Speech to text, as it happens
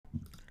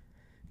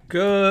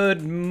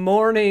Good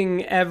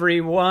morning,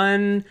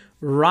 everyone.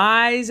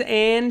 Rise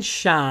and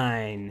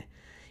shine.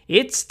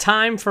 It's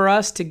time for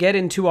us to get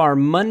into our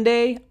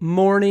Monday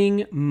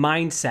morning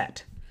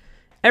mindset.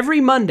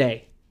 Every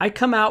Monday, I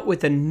come out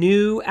with a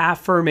new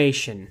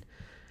affirmation.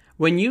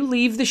 When you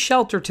leave the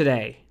shelter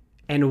today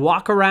and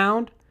walk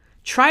around,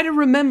 try to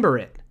remember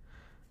it.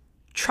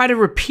 Try to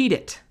repeat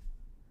it.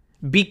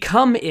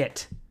 Become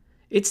it.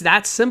 It's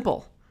that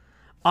simple.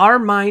 Our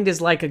mind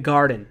is like a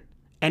garden,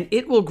 and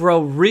it will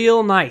grow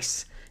real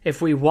nice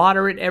if we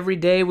water it every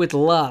day with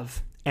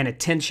love and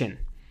attention.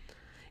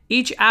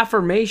 Each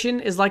affirmation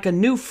is like a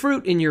new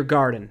fruit in your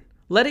garden.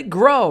 Let it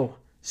grow,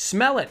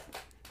 smell it,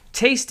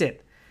 taste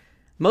it.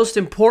 Most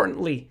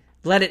importantly,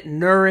 let it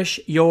nourish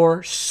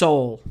your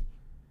soul.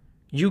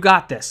 You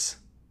got this.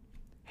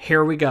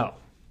 Here we go.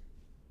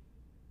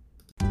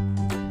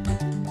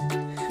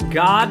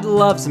 God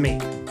loves me,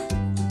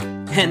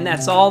 and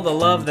that's all the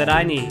love that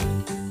I need.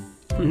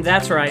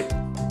 That's right.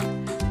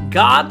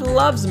 God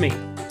loves me,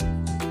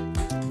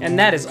 and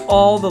that is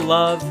all the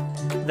love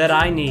that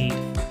I need.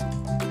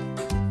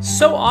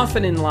 So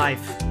often in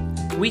life,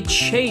 we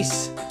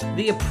chase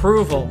the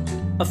approval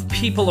of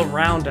people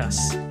around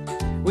us.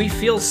 We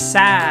feel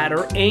sad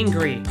or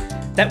angry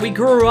that we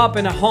grew up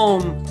in a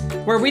home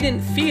where we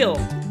didn't feel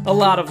a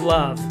lot of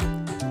love.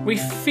 We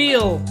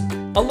feel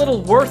a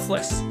little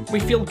worthless. We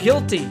feel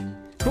guilty.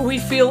 We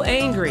feel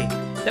angry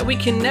that we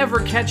can never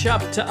catch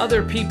up to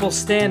other people's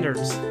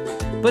standards.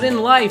 But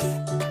in life,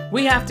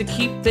 we have to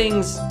keep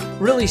things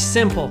really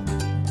simple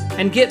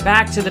and get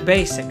back to the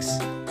basics.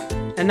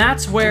 And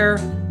that's where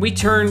we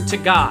turn to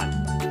God.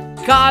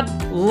 God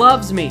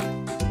loves me,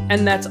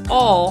 and that's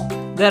all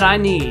that I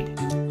need.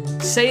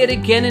 Say it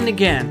again and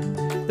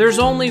again. There's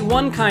only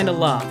one kind of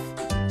love.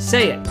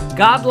 Say it.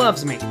 God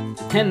loves me,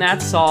 and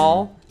that's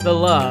all the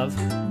love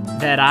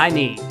that I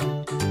need.